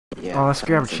Oh, let's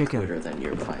grab a chicken.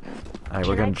 Alright,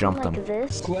 we're gonna jump them. Like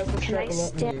this? Can I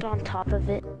stand on top of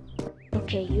it?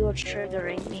 Okay, you are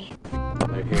triggering me.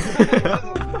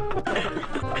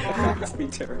 That's me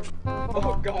terrible.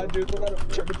 Oh god, dude, let him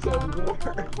turn into a war.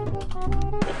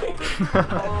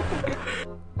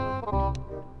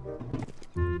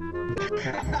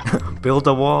 Build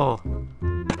a wall.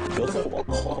 Build a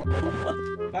wall.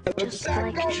 Just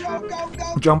like go.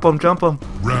 Jump him, jump him.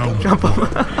 Round Jump him.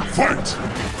 fight!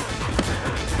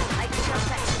 I just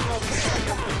that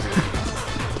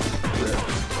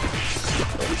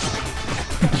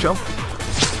Jump.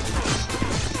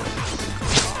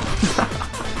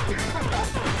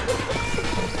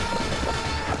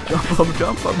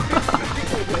 Jump him.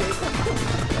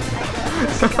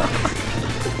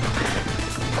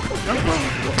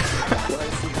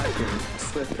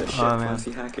 Oh man.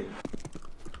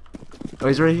 Oh,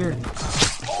 he's right here.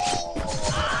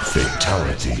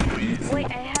 Fatality. Wait,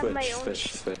 I have my own.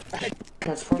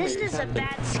 This is a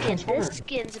bad skin. This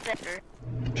skin's better.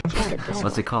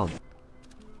 What's it called?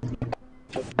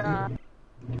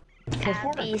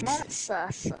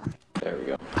 Abisasa. There we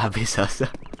go. Abisasa.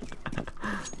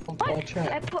 What?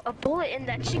 I put a bullet in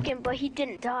that chicken, but he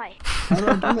didn't die.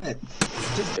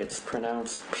 It's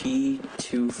pronounced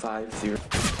P250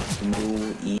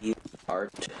 Mu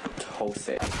Art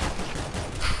Tose.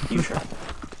 You try.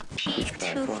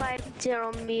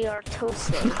 P250 me or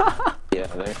toast. Yeah,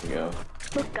 there you go.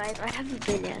 Look guys, I have a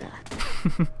banana.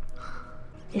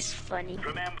 It's funny.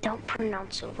 Don't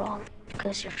pronounce it wrong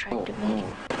because you're trying to make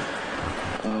it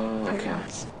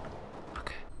pronounce.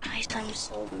 Okay. Guys, I'm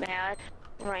so mad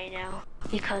right now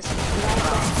because my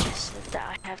dad just said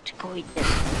that I have to go eat dinner.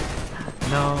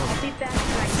 No. I'll be back in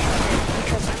like 10 minutes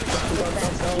because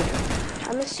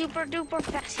I'm a super duper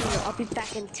fast hero. I'll be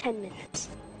back in 10 minutes.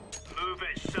 Move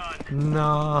it, son.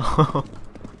 No.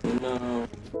 No.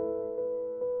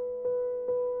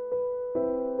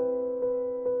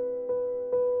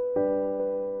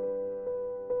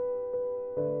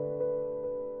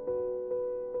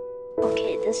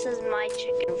 Okay, this is my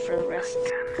chicken for the rest of the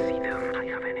time.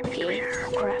 Okay,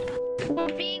 crap.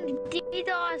 We're being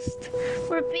DDoSed!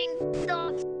 We're being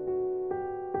DDoSed!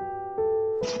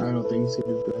 I don't think he's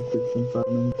gonna be back within 5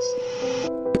 minutes.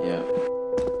 Yeah.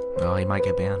 Oh, he might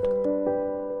get banned.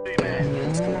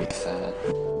 It's gonna be sad.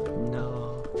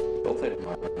 No. Go play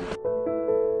tomorrow.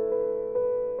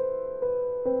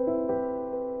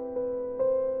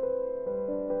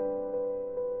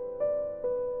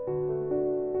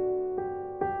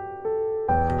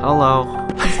 Hello.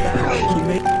 You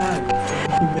made that.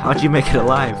 How'd you make it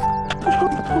alive?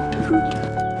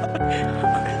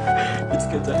 It's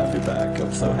good to have you back.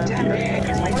 I'm so happy.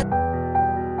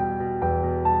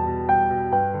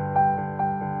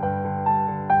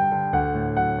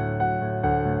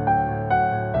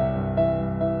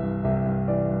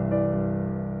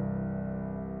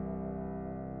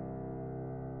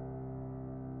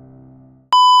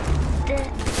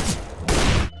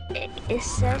 It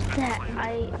said that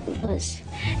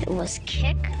it was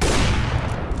kick,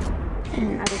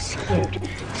 and I was scared,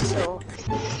 so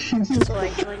I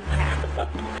joined back.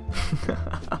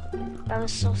 I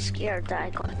was so scared that I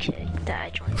got kicked that I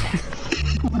joined back.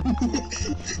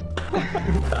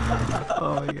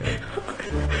 Oh my god.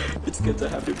 It's good to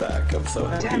have you back. I'm so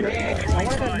happy.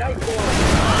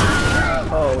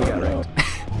 Oh, we got it.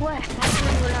 What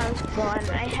happened when I was gone?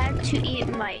 I had to eat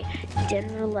my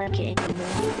dinner like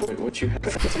anymore. Wait, what you have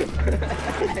for dinner?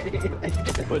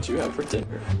 What you have for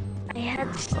dinner? I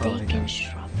had steak and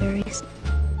strawberries.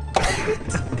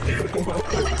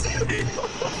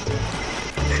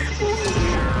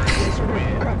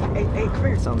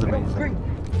 Sounds amazing.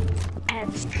 I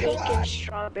had steak and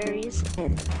strawberries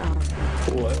and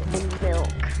What? and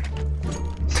milk.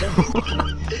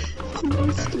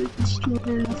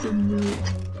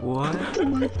 What?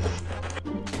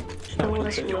 It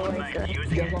was really good.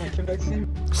 You guys want to come back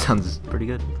soon? Sounds pretty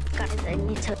good. Guys, I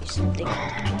need to tell you something.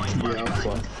 Yeah, I'm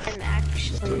fun. I'm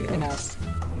actually I'm a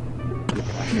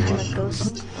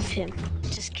ghost of him.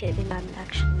 Just kidding, I'm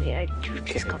actually, I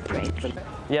just got pranked.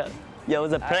 Yeah, it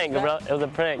was a prank, bro. It was a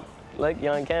prank. Look,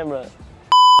 you're on camera.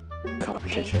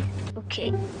 Competition.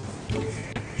 Okay.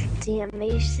 The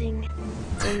amazing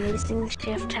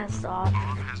shift has off,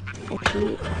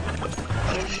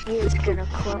 and he is gonna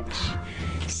clutch.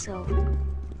 So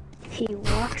he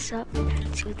walks up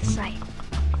to the site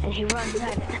and he runs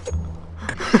at it.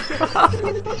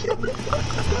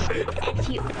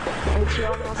 and he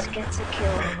almost gets a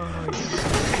kill.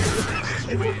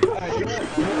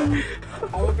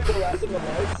 I will be the last one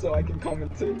alive so I can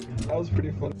commentate. That was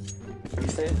pretty fun. What do you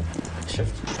say?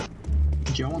 Shift.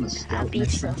 Do you want to scout Abby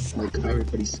next round? Sosa. Like,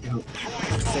 everybody scout.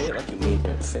 Say it like you mean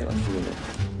it. Say it like you mean it.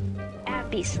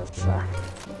 Abby Sosa.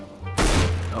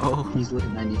 Oh. He's like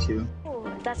 92.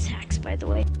 Oh, that's hacks, by the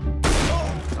way.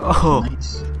 Oh.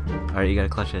 Nice. Alright, you gotta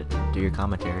clutch it. Do your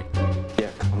commentary. Yeah,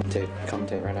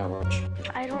 commentate right now, watch.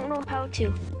 I don't know how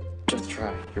to. Just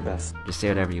try your best. Just say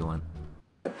whatever you want.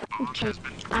 Okay,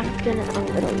 I'm gonna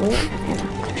win, and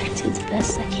I'm gonna do the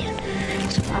best I can.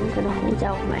 So I'm gonna hold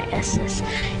out my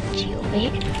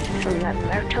SSGO8 from that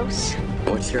Mertos.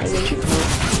 What's your SSG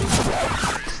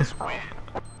code?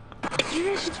 You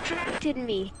distracted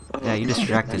me. Yeah, you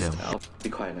distracted him. I'll be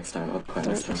quiet next time. I'll be quiet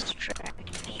next Don't time.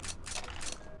 distract me.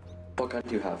 What gun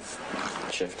do you have?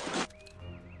 Shift.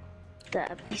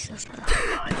 The abyss.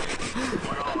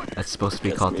 That's supposed to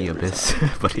be called the Abyss,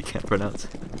 but he can't pronounce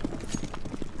it.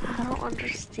 I don't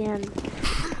understand.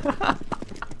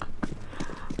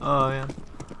 Oh man.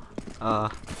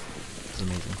 It's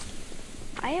amazing.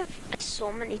 I have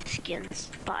so many skins,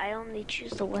 but I only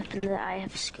choose the weapon that I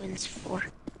have skins for.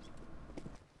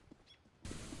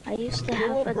 I used to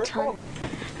have a ton.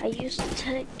 I used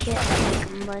to get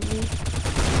like money,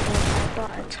 and I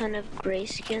bought a ton of gray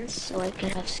skins so I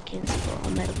could have skins for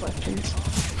all my weapons.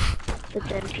 But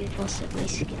then people said my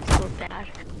skins were bad.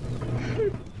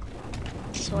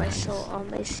 So I sold all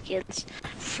my skins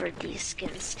for these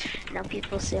skins. Now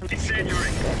people say my skins are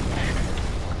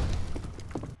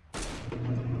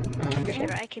good. Here,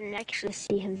 I can actually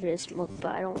see him in his smoke,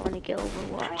 but I don't want to get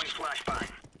overwatched.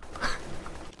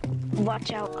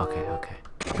 Watch out. Okay, okay.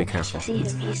 Be careful. See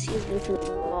him, he sees me through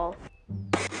the wall.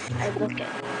 I look at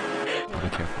him. Be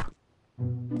careful.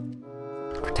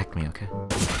 Protect me, okay?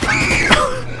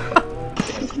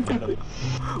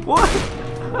 What?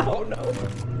 Oh no!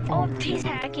 Oh, he's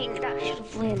hacking. That should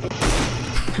have landed.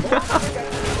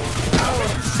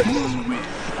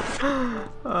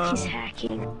 He's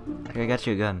hacking. I got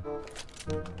you a gun.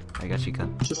 I got you a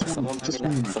gun. Just one. Just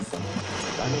one.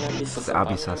 It's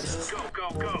Abi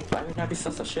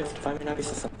Sasa. Shift.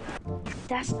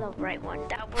 That's the right one.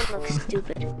 That one looks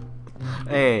stupid.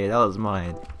 Hey, that was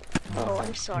mine. Oh,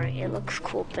 I'm sorry. It looks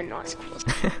cool, but not as cool as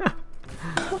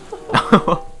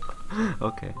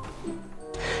Okay.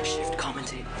 Shift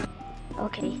commentate.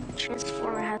 Okay,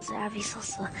 Transformer has Avi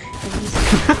Salsa, and he's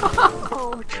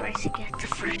oh, tries to get the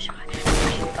first shot.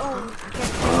 Oh,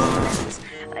 gets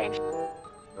and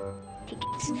he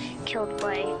gets killed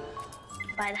by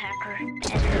the hacker, and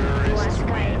the last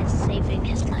guy is saving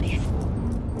his life.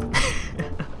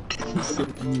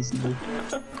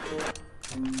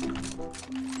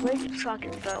 What are you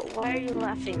talking about? Why are you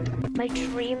laughing? My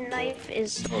dream knife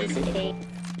is a.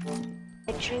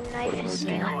 My dream knife is a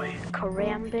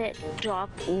karambit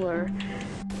Doppler.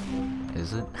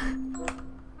 Is it?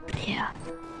 Yeah.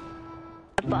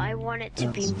 But I want it to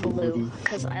be blue,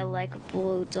 because I like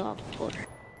blue Doppler.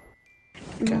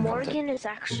 Morgan is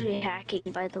actually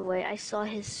hacking, by the way. I saw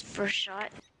his first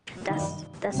shot. That's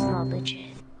not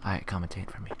legit. Alright, commentate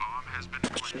for me.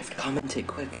 Shift commentate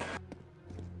quick.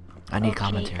 I need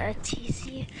commentary.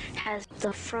 Ateezy has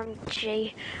the from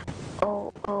G0OS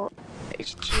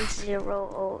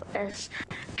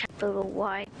capital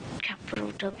Y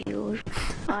capital WITH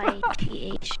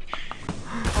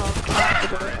all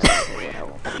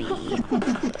capital B.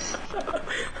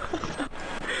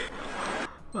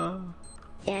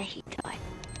 Yeah, he died.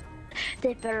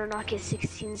 They better not get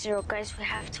 16-0, guys. We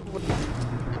have to win.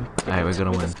 Alright, we're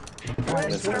gonna win. I'm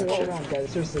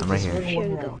right here. Here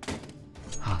you go.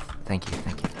 Oh, thank you.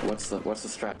 What's the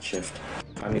strat? Shift.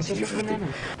 Find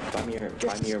me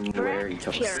your Murray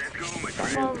toast. Here,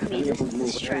 follow me. This is the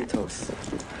strat. Toast.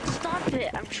 Stop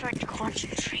it! I'm trying to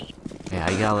concentrate. Yeah,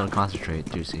 you gotta let him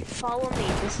concentrate, Juicy. Follow me.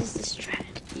 This is the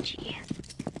strategy.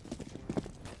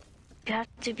 You have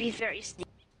to be very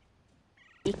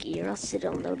sneaky, or else they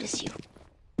don't notice you.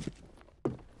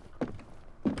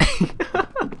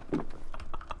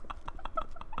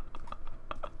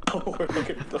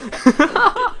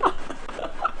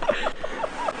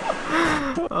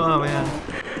 Oh man.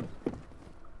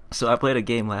 So I played a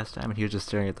game last time and he was just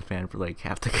staring at the fan for like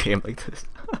half the game like this.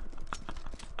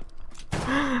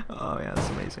 Oh yeah, that's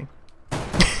amazing.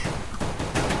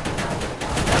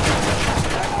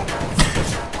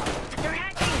 They're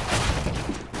hacking!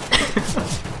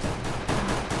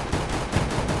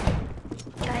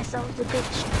 Guys, that was a big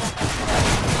strat.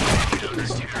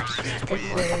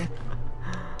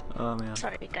 Oh man.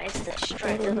 Sorry guys, that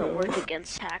strat doesn't work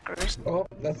against hackers. Oh,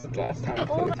 that's the last time.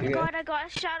 Oh my god, I got a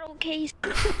shadow case!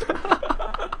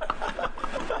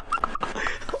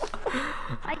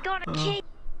 I got a case!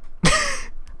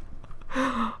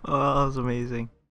 Oh, that was amazing.